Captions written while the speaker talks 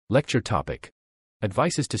Lecture topic: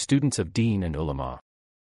 Advices to students of Deen and Ulama.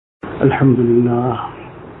 Alhamdulillah.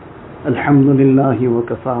 Alhamdulillah wa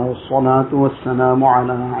kafa wassalatu wassalamu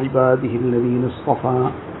ala ibadihi alladhina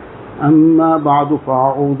istafa. Amma ba'du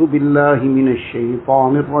fa'udhu billahi minash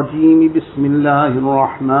shaitanir rajim. Bismillahir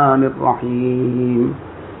rahmanir rahim.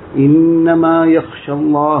 إنما يخشى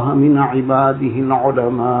الله من عباده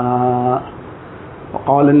العلماء.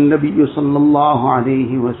 وقال النبي صلى الله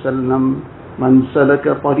عليه وسلم من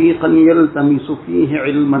سلك طريقا يلتمس فيه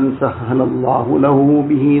علما سهل الله له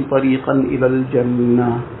به طريقا إلى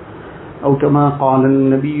الجنة أو كما قال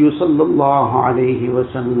النبي صلى الله عليه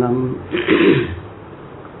وسلم.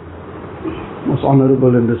 Most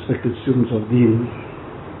honorable and respected students of Deen,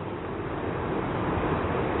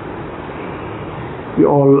 we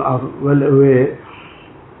all are well aware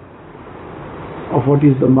of what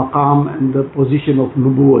is the maqam and the position of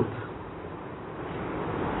nubuwwat,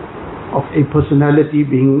 of a personality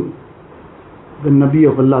being the Nabi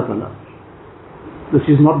of Allah Ta'ala. This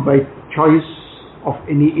is not by choice of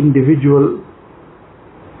any individual.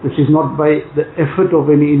 This is not by the effort of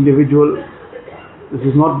any individual. This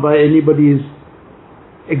is not by anybody's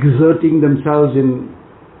exerting themselves in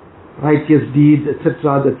righteous deeds,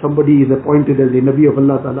 etc., that somebody is appointed as a Nabi of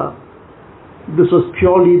Allah Ta'ala. This was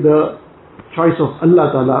purely the choice of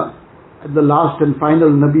Allah Ta'ala, and the last and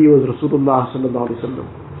final Nabi was Rasulullah Sallallahu Alaihi Wasallam.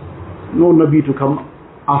 No Nabi to come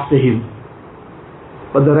after him.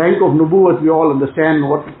 But the rank of Nubuwwat, we all understand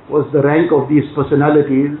what was the rank of these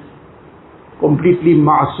personalities, completely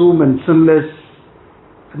ma'soom and sinless,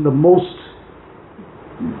 and the most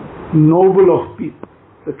noble of people,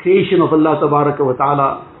 the creation of Allah Tabaraka wa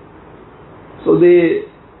Ta'ala. So they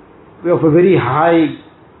were of a very high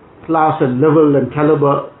class and level and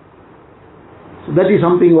caliber. So that is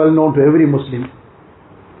something well known to every Muslim.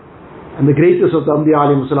 And the greatest of the Anbiya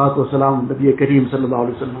alayhi salatu wasalam, Nabi Kareem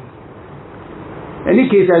sallallahu alayhi wa sallam. Any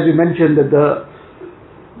case, as we mentioned, that the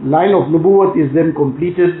line of Nubuwwat is then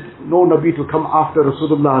completed, no Nabi to come after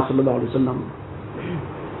Rasulullah sallallahu alayhi wa sallam.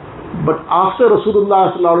 But after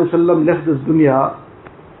Rasulullah sallallahu alayhi wa sallam left this dunya,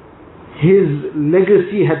 his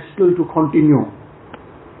legacy had still to continue.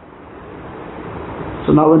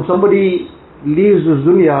 So now when somebody leaves this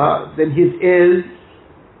dunya, then his heirs,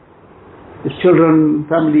 his children,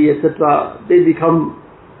 family, etc., they become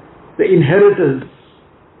the inheritors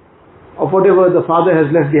of whatever the father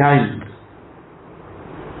has left behind.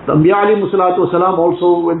 The Anbiya alayhi salatu wasalam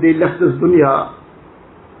also, when they left this dunya,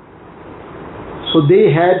 so they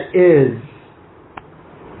had heirs.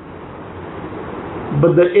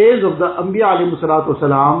 But the heirs of the Anbiya alayhi salatu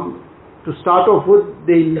wasalam, to start off with,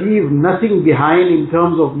 they leave nothing behind in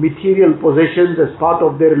terms of material possessions as part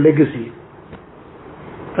of their legacy,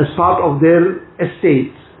 as part of their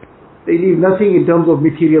estate. They leave nothing in terms of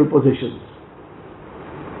material possessions.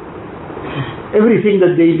 Everything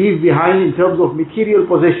that they leave behind in terms of material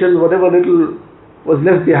possessions, whatever little was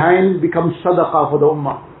left behind, becomes sadaqah for the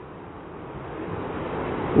ummah.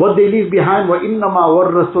 What they leave behind, وَإِنَّمَا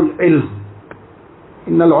وَرَّثُوا الْعِلْمِ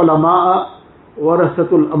إِنَّ الْعُلَمَاءَ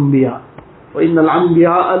وَرَثَةُ الْأَنْبِيَاءِ وَإِنَّ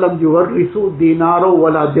الْأَنْبِيَاءَ لَمْ يُوَرِّثُوا دِينَارًا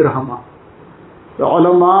وَلَا دِرْهَمًا. The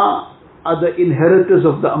ulama are the inheritors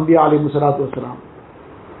of the Anbiya alayhi salatu wasalam.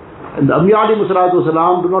 And the Anbiya alayhi salatu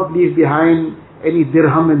wasalam do not leave behind any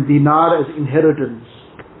dirham and dinar as inheritance.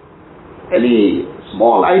 Any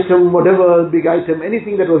small item, whatever big item,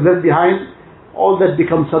 anything that was left behind, all that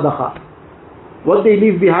becomes sadaqah. What they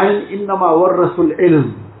leave behind, إِنَّمَا وَرَّثُوا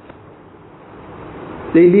الْعِلْمِ.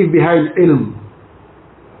 They leave behind ilm.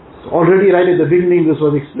 So already right at the beginning this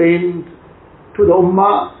was explained to the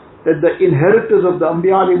ummah that the inheritors of the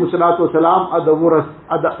Anbiya alayhi salatu wasalam are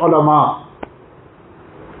the ulama.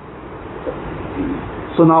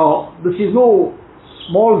 So now this is no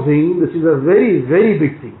small thing, this is a very, very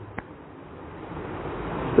big thing.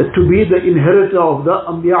 That to be the inheritor of the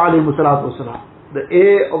Anbiya alayhi salatu wasalam, the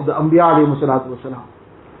heir of the Anbiya alayhi salatu wasalam.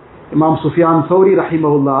 Imam Sufyan Thawri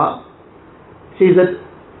rahimahullah says that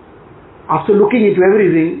after looking into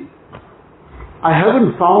everything, I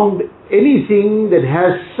haven't found anything that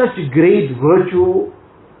has such great virtue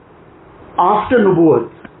after Nubuwwat.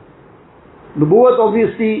 Nubuwwat,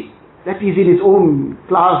 obviously, that is in its own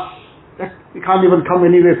class, that we can't even come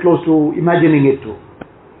anywhere close to imagining it to.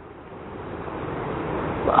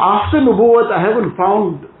 But after Nubuwwat, I haven't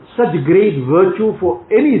found such great virtue for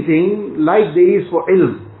anything like there is for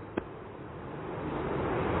ilm.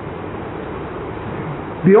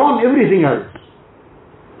 Beyond everything else.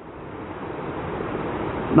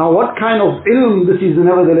 Now what kind of ilm, this is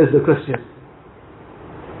nevertheless the question.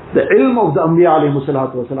 The ilm of the Anbiya alayhi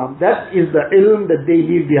salatu wasalam, that is the ilm that they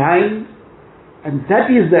leave behind, and that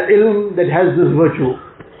is the ilm that has this virtue.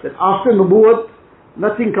 that after nubuwwat,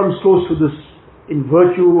 nothing comes close to this in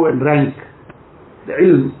virtue and rank, the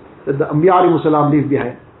ilm that the Anbiya alayhi salam leave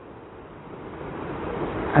behind.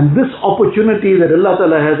 And this opportunity that Allah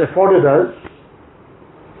Ta'ala has afforded us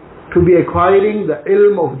to be acquiring the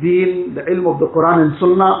ilm of Deen, the ilm of the Quran and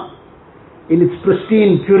Sunnah, in its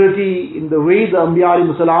pristine purity, in the way the Anbiya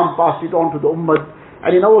alayhi salam passed it on to the Ummah,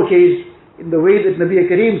 and in our case, in the way that Nabi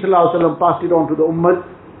Kareem sallallahu alaihi wasallam passed it on to the Ummah.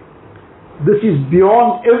 This is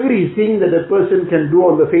beyond everything that a person can do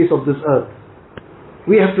on the face of this earth.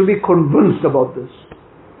 We have to be convinced about this.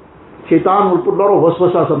 Shaitan will put a lot of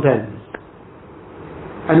waswasa sometimes.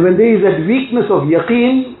 And when there is that weakness of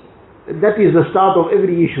yaqeen, that is the start of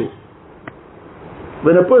every issue.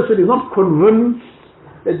 When a person is not convinced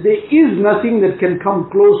that there is nothing that can come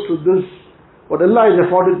close to this, what Allah has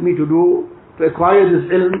afforded me to do, to acquire this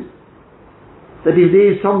ilm, that if there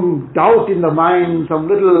is some doubt in the mind, some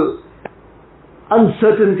little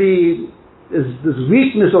uncertainty, this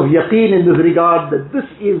weakness of yaqeen in this regard, that this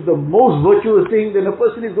is the most virtuous thing, then a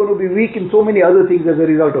person is going to be weak in so many other things as a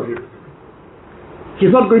result of it.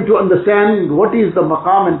 He's not going to understand what is the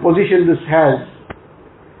maqam and position this has.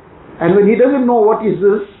 And when he doesn't know what is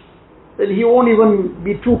this, then he won't even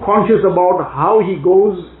be too conscious about how he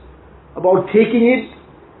goes about taking it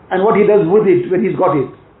and what he does with it when he's got it.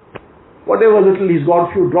 Whatever little he's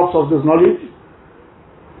got, few drops of this knowledge,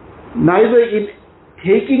 neither in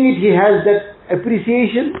taking it he has that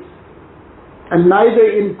appreciation, and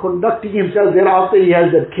neither in conducting himself thereafter he has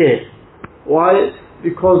that care. Why?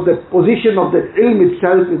 Because the position of that ilm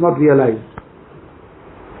itself is not realized.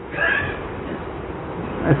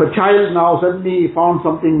 If a child now suddenly found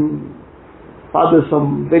something, father,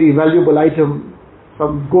 some very valuable item,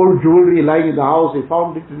 some gold jewelry lying in the house, he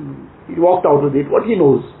found it and he walked out with it, what he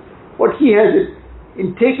knows? What he has,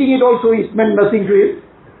 in taking it also it meant nothing to him,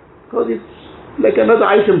 because it's like another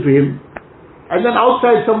item to him. And then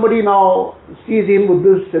outside somebody now sees him with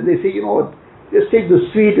this and they say, you know what, just take the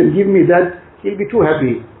sweet and give me that, he'll be too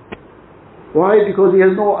happy. Why? Because he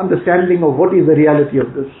has no understanding of what is the reality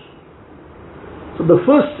of this. So the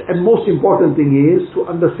first and most important thing is to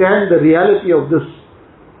understand the reality of this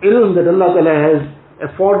ilm that Allah Ta'ala has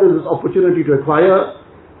afforded this opportunity to acquire,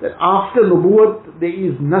 that after nubuwwat there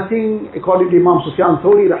is nothing, according to Imam Sufyan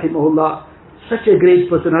Thawri rahimahullah, such a great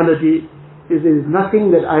personality, there is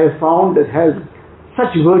nothing that I have found that has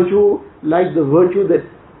such virtue like the virtue that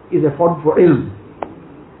is afforded for ilm.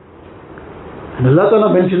 And Allah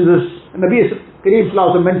Ta'ala mentions this, and Nabi Kareem Sallallahu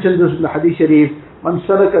Alaihi Wasallam mentioned this in the Hadith Sharif, Man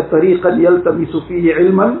salaka tariqan yaltamisu fihi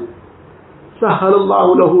ilman,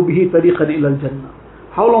 sahhalallahu lahu bihi tariqan ila al-jannah.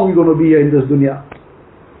 How long are we going to be here in this dunya?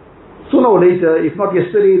 Sooner or later, if not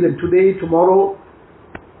yesterday, then today, tomorrow.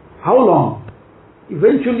 How long?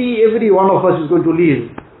 Eventually every one of us is going to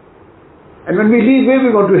leave. And when we leave, where are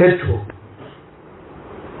we going to head to?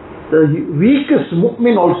 The weakest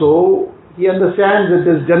mu'min also, he understands that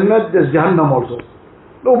there's Jannat, there's Jahannam also.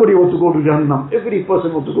 Nobody wants to go to Jahannam. Every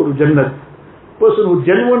person wants to go to Jannat. Person who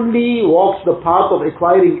genuinely walks the path of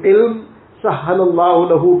acquiring ilm, sahhalallahu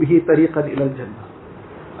lahu bihi tariqan ila al-jannah.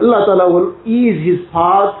 Allah Ta'ala will ease his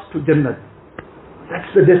path to Jannat. That's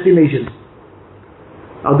the destination.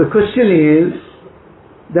 Now the question is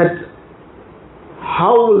that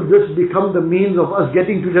how will this become the means of us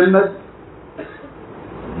getting to Jannat?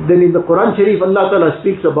 Then in the Quran Sharif, Allah Ta'ala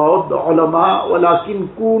speaks about the ulama,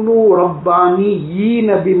 وَلَكِنْ كُونُوا رَبَّانِيِّينَ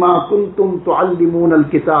بِمَا كُنْتُمْ تُعَلِّمُونَ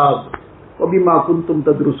الْكِتَابِ وَبِمَا كُنْتُمْ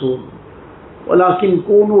تَدْرُسُونَ وَلَكِنْ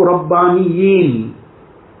كُونُوا رَبَّانِيِّينَ.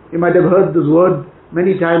 You might have heard this word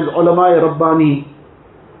many times, ulama Rabbani,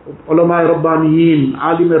 ulama Rabbaniyin,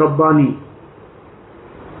 alim Rabbani.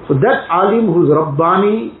 So that alim who's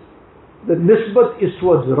Rabbani, the nisbat is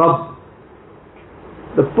towards Rabb.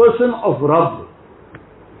 The person of Rabb,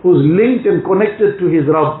 who's linked and connected to his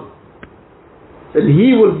Rabb, then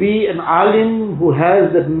he will be an alim who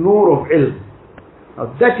has that nur of ilm.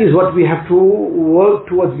 Now that is what we have to work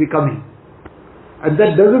towards becoming. And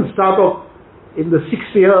that doesn't start off in the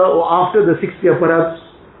 6th year or after the 6th year perhaps,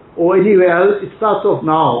 or anywhere else. It starts off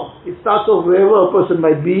now. It starts off wherever a person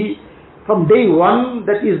might be. From day one,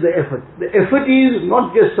 that is the effort. The effort is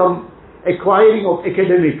not just some acquiring of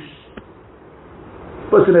academics.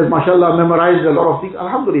 Person has mashallah memorized a lot of things,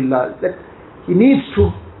 alhamdulillah, that he needs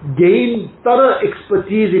to gain thorough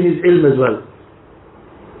expertise in his ilm as well.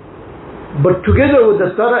 But together with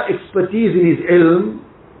the thorough expertise in his ilm,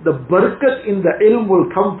 the barakat in the ilm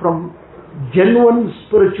will come from genuine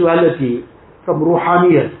spirituality, from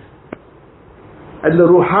ruhaniyat. And the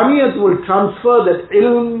ruhaniyat will transfer that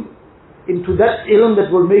ilm into that ilm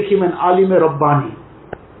that will make him an alim Rabbani.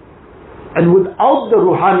 And without the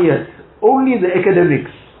ruhaniyat, only the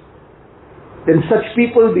academics, then such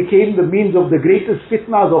people became the means of the greatest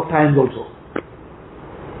fitnas of times also.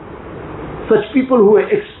 Such people who were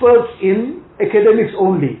experts in academics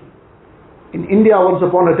only. In India, once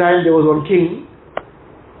upon a time, there was one king,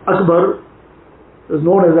 Akbar, was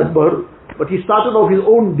known as Akbar, but he started off his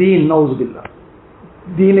own deen, na'uzubillah.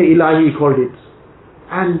 Deen Ilahi he called it.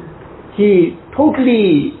 And he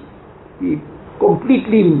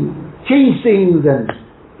completely changed things and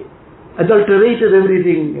adulterated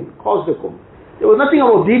everything and caused a there was nothing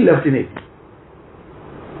about deen left in it.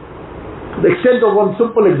 To the extent of one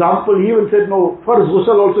simple example, he even said, no, farz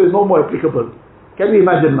ghusl also is no more applicable. Can we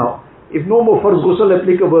imagine now? If no more farz ghusl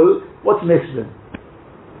applicable, what's next then?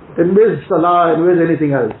 Then where's salah and where's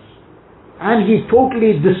anything else? And he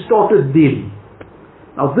totally distorted deen.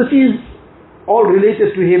 Now this is all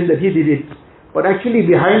related to him that he did it. But actually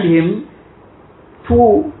behind him,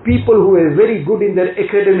 two people who were very good in their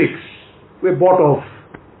academics were bought off.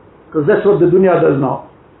 Because that's what the dunya does now.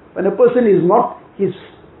 When a person is not, he's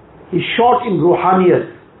short in ruhaniyat,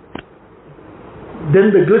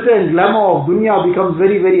 then the glitter and glamour of dunya becomes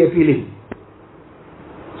very, very appealing.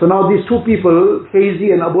 So now these two people,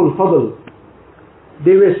 Faizi and Abul Fadl,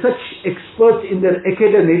 they were such experts in their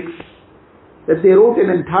academics that they wrote an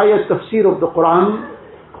entire tafsir of the Quran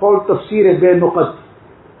called Tafsir Be Nuqat,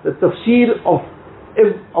 the tafsir of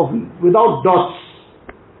without dots.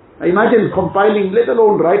 Now imagine compiling, let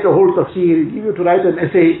alone write a whole tafsir, give you to write an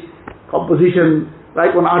essay, composition,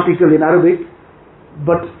 write one article in Arabic,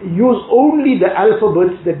 but use only the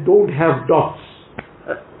alphabets that don't have dots.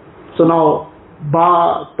 So now,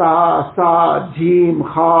 Ba, Ta, Sa, Jim,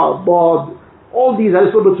 Kha, Bod, all these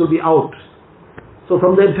alphabets will be out. So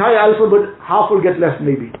from the entire alphabet, half will get left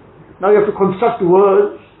maybe. Now you have to construct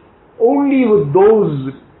words only with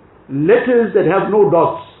those letters that have no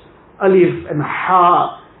dots. Alif and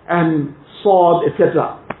Ha and Sod,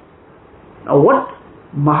 etc. Now what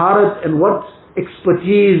maharat and what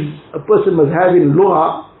expertise a person must have in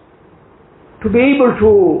Lugha to be able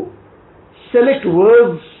to select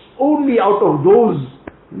words only out of those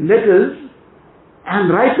letters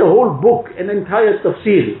and write a whole book, an entire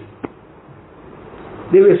tafsir.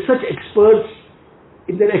 They were such experts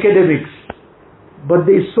in their academics, but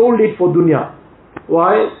they sold it for dunya.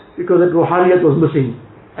 Why? Because that ruhaniyat was missing.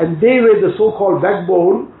 And they were the so-called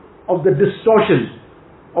backbone of the distortion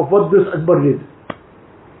of what this Akbar did.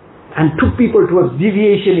 And took people towards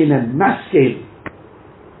deviation in a mass scale.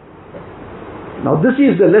 Now this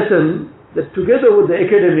is the lesson that together with the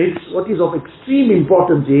academics, what is of extreme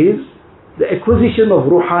importance is the acquisition of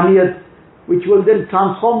ruhaniyat, which will then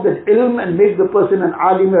transform that ilm and make the person an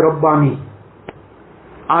alim rabbani.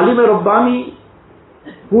 Alim rabbani,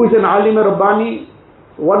 who is an alim rabbani?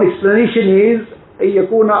 One explanation is أن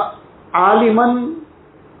يكون عالما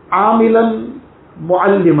عاملا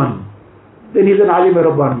معلما. Then he's an alim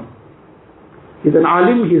rabbani. He's an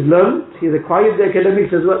alim, he's learned, he's acquired the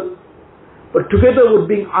academics as well. But together with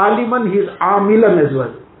being aliman, he's amilan as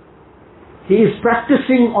well. He is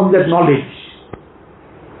practicing on that knowledge.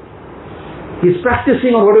 He's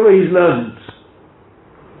practicing on whatever he's learned.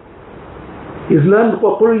 He's learned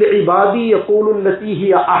وَقُلْ لِعِبَادِي يَقُولُ الَّتِي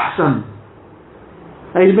هِيَ أَحْسَنُ.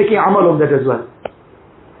 And he's making amal on that as well.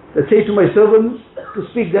 Let's say to my servants to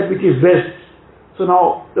speak that which is best. So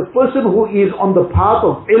now the person who is on the path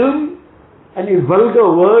of ilm and a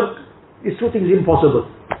vulgar word, these two things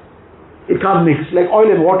impossible. It can't mix. Like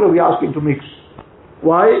oil and water we ask him to mix.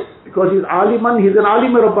 Why? Because he's aliman, he's an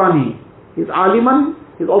alim rabbani. He's aliman,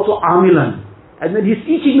 he's also amilan. And then he's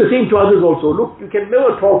teaching the same to others also. Look, you can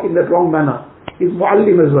never talk in that wrong manner. He's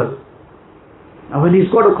muallim as well. Now when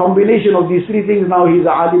he's got a combination of these three things, now he's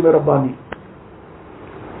an alim rabbani.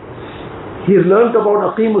 He's learned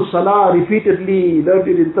about Aqimus Salah repeatedly, he learned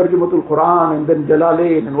it in Tarjumatul Quran and then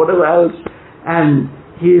Jalalain and whatever else. And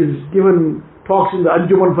he's given talks in the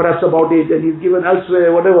Anjuman perhaps about it, and he's given elsewhere,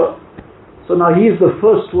 whatever. So now he is the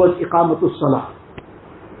first towards Iqamatus Salah.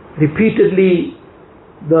 Repeatedly,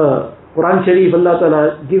 the Quran Sharif, Allah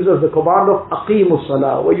Ta'ala gives us the command of Aqimus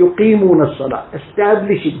Salah, wa yuqimuna Salah,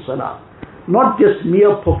 establishing Salah. Not just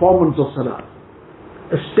mere performance of Salah.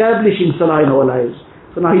 Establishing Salah in our lives.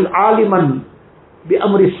 So now he's aliman bi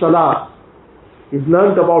amri Salah. He's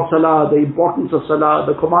learned about Salah, the importance of Salah,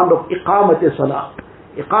 the command of Iqamat Salah.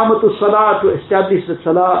 Iqamatus Salah, to establish the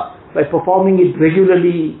Salah by performing it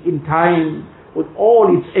regularly, in time, with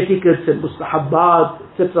all its etiquettes and mustahabbat,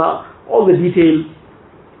 etc., all the details.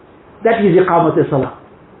 That is Iqamat Salah.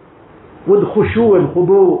 With khushu and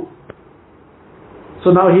khudu.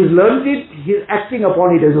 So now he's learned it, he's acting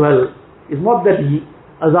upon it as well. It's not that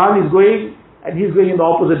azan is going and he's going in the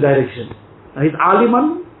opposite direction. Now he's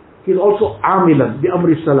aliman, he's also amilan, bi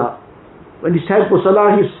amri salah. When it's time for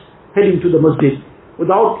salah, he's heading to the masjid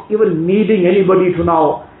without even needing anybody to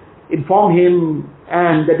now inform him,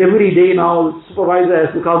 and that every day now supervisor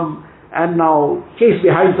has to come and now chase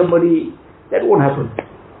behind somebody. That won't happen.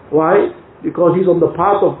 Why? Because he's on the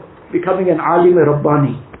path of becoming an alim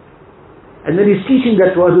Rabbani. And then he's teaching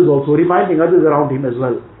that to others also, reminding others around him as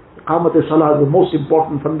well. Iqamat salah is the most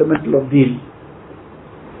important fundamental of deen.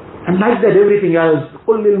 And like that, everything else.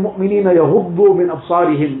 قُلْ لِلْمُؤْمِنِينَ يَغُضُّوا مِنْ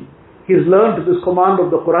أَبْصَارِهِمْ. He's learned this command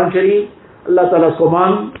of the Quran Sharif, Allah Ta'ala's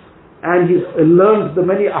command, and he's learned the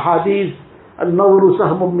many ahadith, النَّظْرُ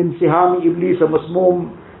سَهْمٌ مِّن سِهَامِ إِبْلِيسَ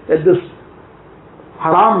مَسْمُومٌ, that this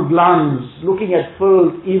haram glance, looking at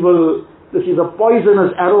filth, evil, this is a poisonous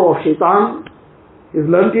arrow of shaitan. He's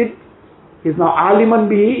learned it. He's now aliman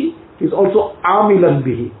bihi. He's also amilan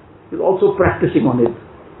bihi. He's also practicing on it.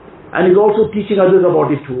 And he's also teaching others about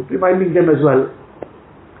it too, reminding them as well.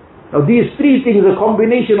 Now these three things, the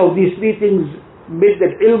combination of these three things make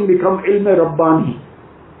that ilm become ilm Rabbani.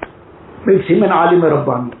 Makes him an alim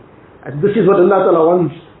Rabbani. And this is what Allah Ta'ala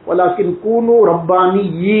wants. وَلَكِنْ كُونُوا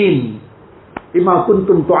رَبَّانِيِّينَ بِمَا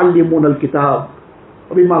كُنْتُمْ تُعَلِّمُونَ الْكِتَابِ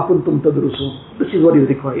وَبِمَا كُنْتُمْ تَدْرُسُونَ. This is what is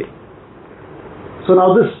required. So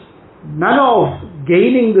now this manner of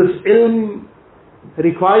gaining this ilm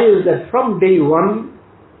requires that from day one,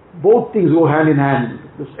 both things go hand in hand.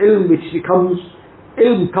 This ilm which becomes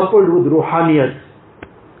ilm coupled with ruhaniyat.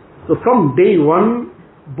 So from day one,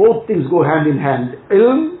 both things go hand in hand.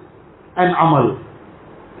 Ilm and amal.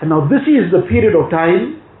 And now this is the period of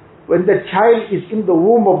time when the child is in the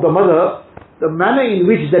womb of the mother, the manner in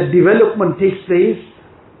which that development takes place,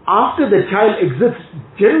 after the child exits,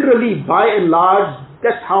 generally by and large,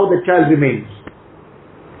 that's how the child remains.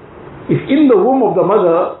 If in the womb of the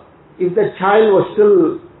mother, if the child was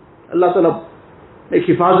still, Allah Ta'ala make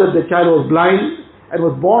hifazat, the child was blind and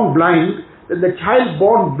was born blind, then the child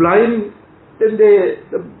born blind, then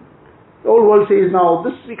the whole world says, now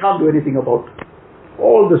this we can't do anything about.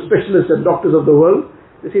 All the specialists and doctors of the world,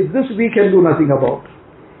 they say, this we can do nothing about.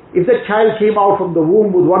 If that child came out from the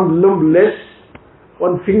womb with one limb less,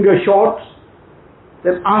 one finger short,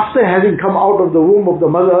 then after having come out of the womb of the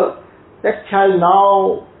mother, that child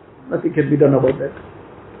now, nothing can be done about that.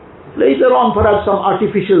 Later on, perhaps some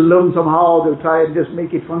artificial limb somehow, they'll try and just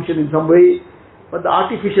make it function in some way. But the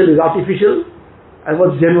artificial is artificial, and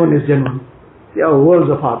what's genuine is genuine. They are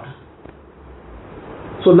worlds apart.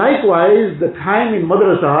 So likewise, the time in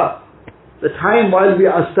madrasa, the time while we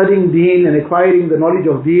are studying deen and acquiring the knowledge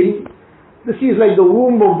of deen, this is like the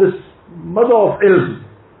womb of this mother of ilm.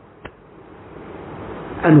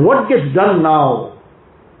 And what gets done now,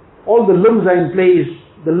 all the limbs are in place,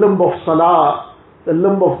 the limb of salah, the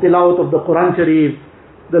limb of tilawat of the Quran Sharif,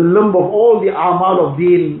 the limb of all the amal of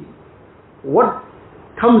deen. What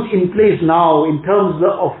comes in place now in terms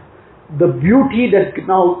of the beauty that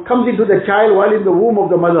now comes into the child while in the womb of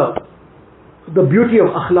the mother, the beauty of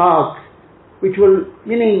akhlaq, which will,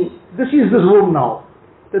 meaning this is this womb now,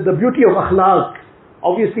 that the beauty of akhlaq,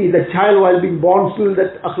 obviously the child while being born still,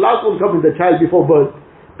 that akhlaq will come in the child before birth,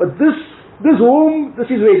 but this womb, this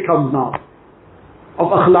is where it comes now,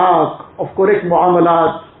 of akhlaq, of correct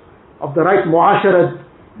muamalat, of the right muasharat,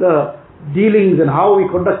 the dealings and how we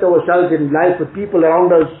conduct ourselves in life with people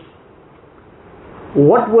around us.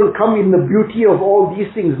 What will come in the beauty of all these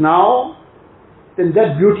things now, then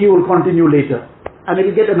that beauty will continue later, and it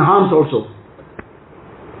will get enhanced also.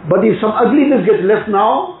 But if some ugliness gets left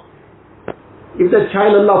now, if that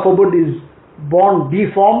child, Allah forbid, is born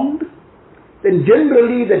deformed, then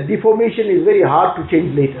generally that deformation is very hard to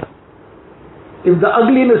change later. If the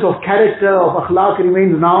ugliness of character, of akhlaq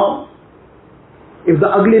remains now, if the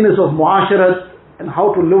ugliness of muasharat and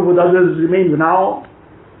how to live with others remains now,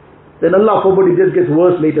 then Allah forbid, it just gets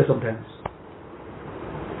worse later sometimes.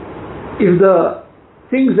 If the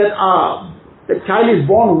things that are, the child is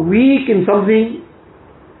born weak in something,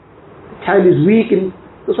 the child is weak in,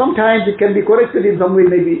 so sometimes it can be corrected in some way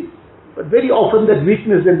maybe, but very often that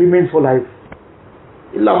weakness then remains for life.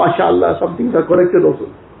 Illa mashallah, some things are corrected also.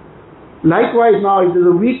 Likewise now, if there's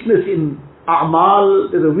a weakness in a'mal,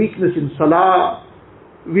 there's a weakness in salah,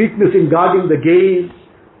 weakness in guarding the gaze,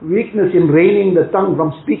 weakness in reining the tongue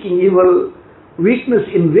from speaking evil, weakness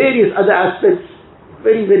in various other aspects,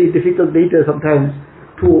 very, very difficult later sometimes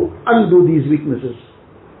to undo these weaknesses.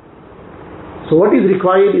 So what is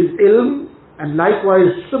required is ilm, and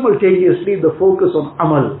likewise simultaneously the focus on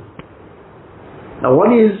amal. Now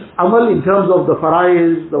one is amal in terms of the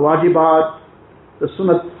faraiz, the wajibat, the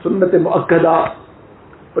sunnat muakkada,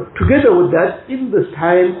 but together with that, in this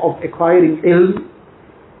time of acquiring ilm,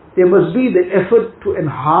 there must be the effort to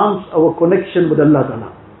enhance our connection with Allah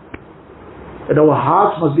Ta'ala. That our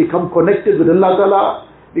hearts must become connected with Allah Ta'ala,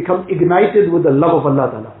 become ignited with the love of Allah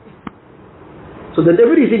Ta'ala. So that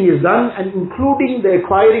everything is done, and including the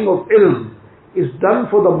acquiring of ilm, is done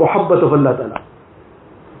for the muhabbat of Allah Ta'ala.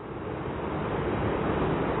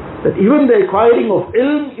 That even the acquiring of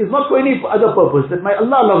ilm is not for any other purpose, that my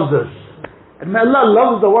Allah loves us, and my Allah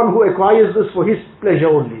loves the one who acquires this for His pleasure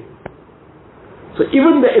only. So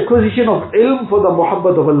even the acquisition of ilm for the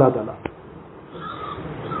muhabbat of Allah Ta'ala,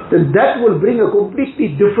 then that will bring a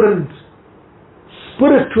completely different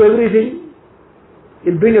spirit to everything.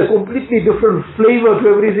 It'll bring a completely different flavor to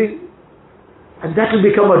everything, and that will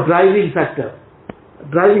become a driving factor, a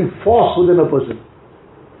driving force within a person.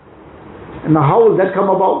 And now how will that come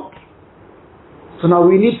about? So now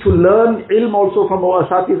we need to learn ilm also from our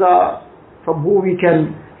asatiza, from who we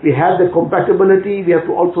have the compatibility. We have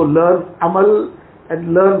to also learn amal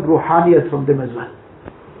and learn ruhaniyat from them as well.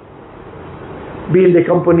 Be in the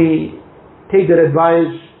company, take their advice,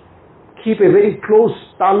 keep a very close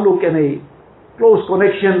ta'alluq and a close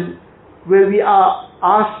connection where we are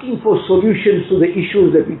asking for solutions to the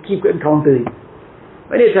issues that we keep encountering.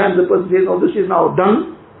 Many times the person says, "Oh, this is now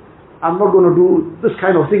done, I'm not going to do this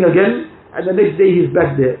kind of thing again," and the next day he's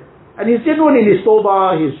back there. And he's genuine in his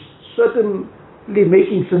tawbah, he's certainly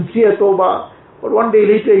making sincere tawbah, but one day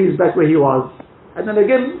later he's back where he was. And then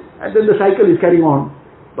again, and then the cycle is carrying on.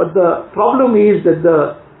 But the problem is that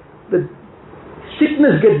the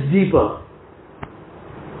sickness gets deeper,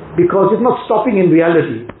 because it's not stopping in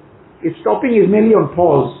reality. It's stopping is mainly on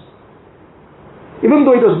pause. Even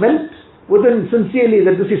though it was meant within sincerely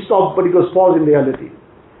that this is stopped, but it was paused in reality.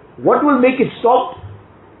 What will make it stop?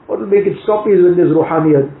 What will make it stop is when there's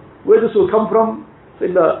ruhaniyat. Where this will come from? So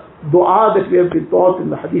in the dua that we have been taught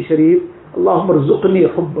in the hadith sharif, Allahumma rzuqni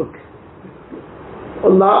hubbak.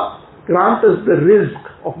 Allah, grant us the rizq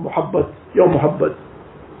of muhabbat, your muhabbat.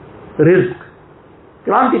 Rizq.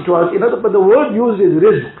 Grant it to us. But the word used is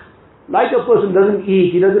rizq. Like a person doesn't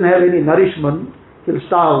eat, he doesn't have any nourishment, he'll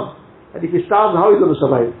starve. And if he starves, how is he going to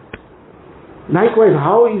survive? Likewise,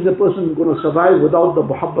 how is a person going to survive without the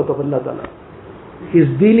muhabbat of Allah Ta'ala? His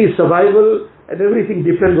deen is survival, and everything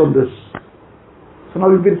depends on this. So now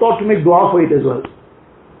we've been taught to make dua for it as well.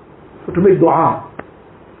 So to make dua.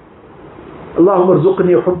 Allahumma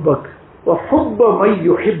rzuqni hubbak wa hubba man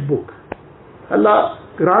yuhibbuk. Allah,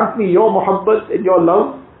 grant me your muhabbat and your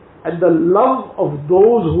love, and the love of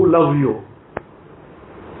those who love you.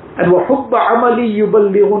 And wa hubba amali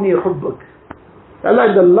yuballighuni hubbak.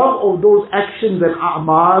 Allah, and the love of those actions and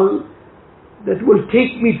a'mal that will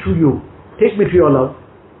take me to you, take me to your love.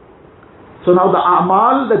 So now the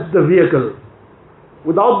a'mal, that's the vehicle.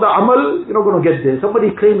 Without the amal, you're not going to get there.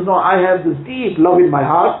 Somebody claims, "No, I have this deep love in my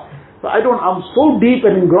heart, so I'm so deep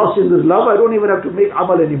and engrossed in this love, I don't even have to make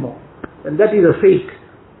amal anymore." And that is a fake.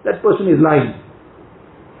 That person is lying.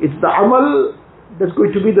 It's the amal that's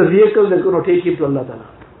going to be the vehicle that's going to take him to Allah Ta'ala.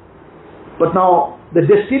 But now, the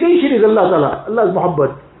destination is Allah Ta'ala. Allah's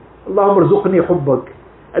muhabbat. Allahumma rzuqni hubbak.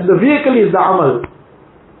 And the vehicle is the amal.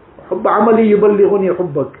 Hubba amali yuballighuni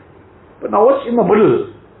hubbak. But now what's in the middle?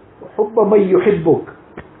 Hubba man yuhibbuk.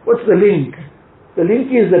 What's the link? The link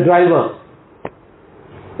is the driver.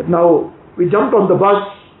 But now, we jumped on the bus,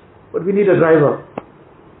 but we need a driver.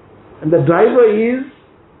 And the driver is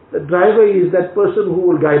that person who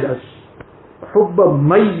will guide us. Hubba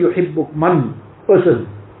man yuhibbuk. Man, person.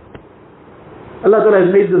 Allah Ta'ala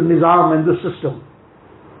has made this nizam and this system.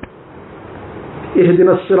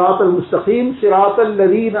 اهدنا الصراط المستقيم صراط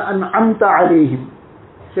الذين أنعمت عليهم.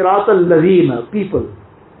 صراط الذين, people.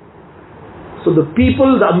 So the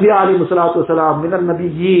people, the Anbiya alayhi salatu wasalam, min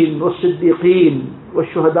al-nabiyyin, was-siddiqeen,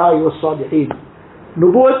 was-shuhada'i, was-salihin.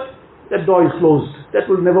 Nubuwwat, that door is closed. That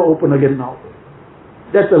will never open again now.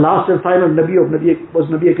 That's the last and final Nabi was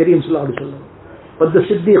Nabi Kareem sallallahu alayhi wa sallam. But the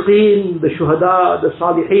siddiqeen, the shuhada, the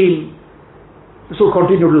salihin, this will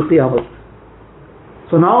continue till Qiyamah.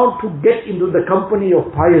 So now to get into the company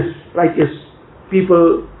of pious, righteous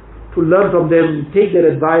people, to learn from them, take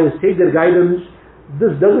their advice, take their guidance,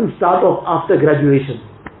 this doesn't start off after graduation.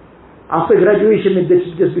 After graduation it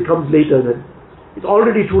just becomes later then. It's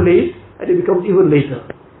already too late and it becomes even later.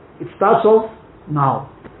 It starts off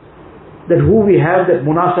now. That who we have that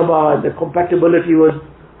munasabah, the compatibility with,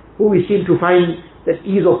 who we seem to find that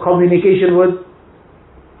ease of communication with,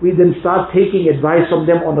 we then start taking advice from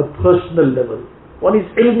them on a personal level. One is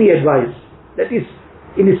ilmi advice, that is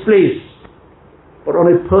in its place, but on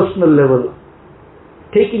a personal level,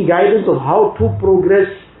 taking guidance of how to progress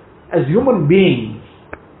as human beings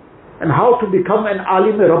and how to become an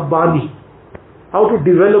alim rabbani, how to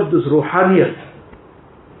develop this ruhaniyat,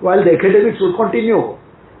 while the academics will continue,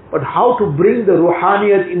 but how to bring the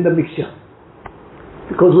ruhaniyat in the mixture,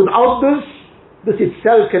 Because without this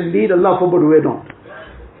itself can lead, Allah forbid, where not.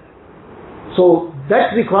 So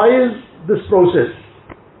that requires this process.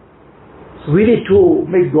 So we need to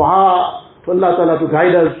make dua to Allah Ta'ala to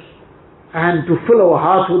guide us and to fill our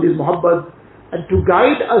hearts with His muhabbat and to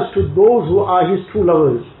guide us to those who are His true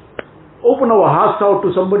lovers. Open our hearts out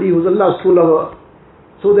to somebody who's Allah's true lover,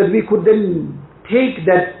 so that we could then take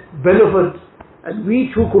that benefit and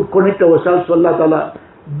we too could connect ourselves to Allah Ta'ala.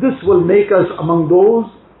 This will make us among those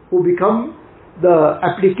who become the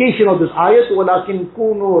application of this ayat. وَلَكِنْ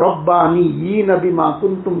كُونُوا رَبَّانِيِّينَ بِمَا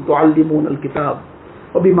كُنْتُمْ تُعَلِّمُونَ الْكِتَابِ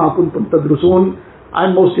وَبِمَا كُنْتُمْ تَدْرُسُونَ.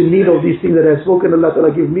 I'm most in need of these things that I have spoken. Allah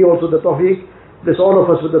Ta'ala give me also the tawfiq. Bless all of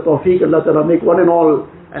us with the tawfiq. Allah Ta'ala make one and all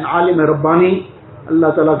an alim and Rabbani.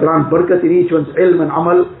 Allah Ta'ala grant barakat in each one's ilm and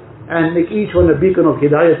amal, and make each one a beacon of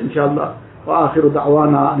hidayat, inshallah. Wa akhiru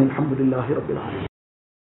da'wana alhamdulillahi rabbil alamin.